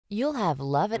You'll have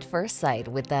love at first sight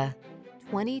with the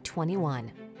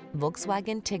 2021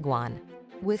 Volkswagen Tiguan.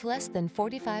 With less than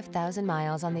 45,000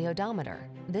 miles on the odometer,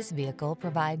 this vehicle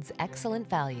provides excellent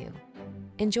value.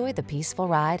 Enjoy the peaceful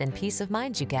ride and peace of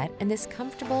mind you get in this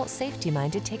comfortable,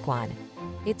 safety-minded Tiguan.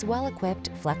 Its well-equipped,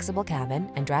 flexible cabin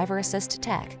and driver assist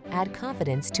tech add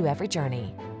confidence to every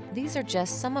journey. These are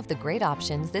just some of the great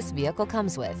options this vehicle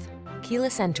comes with: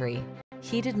 keyless entry,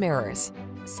 heated mirrors,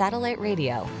 satellite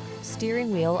radio,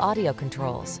 steering wheel audio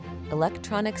controls,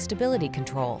 electronic stability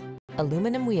control,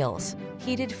 aluminum wheels,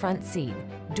 heated front seat,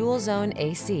 dual zone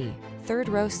AC, third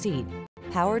row seat,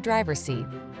 power driver seat.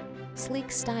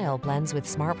 Sleek style blends with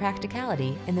smart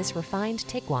practicality in this refined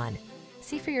Tiguan.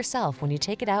 See for yourself when you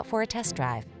take it out for a test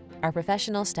drive. Our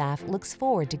professional staff looks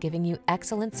forward to giving you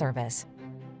excellent service.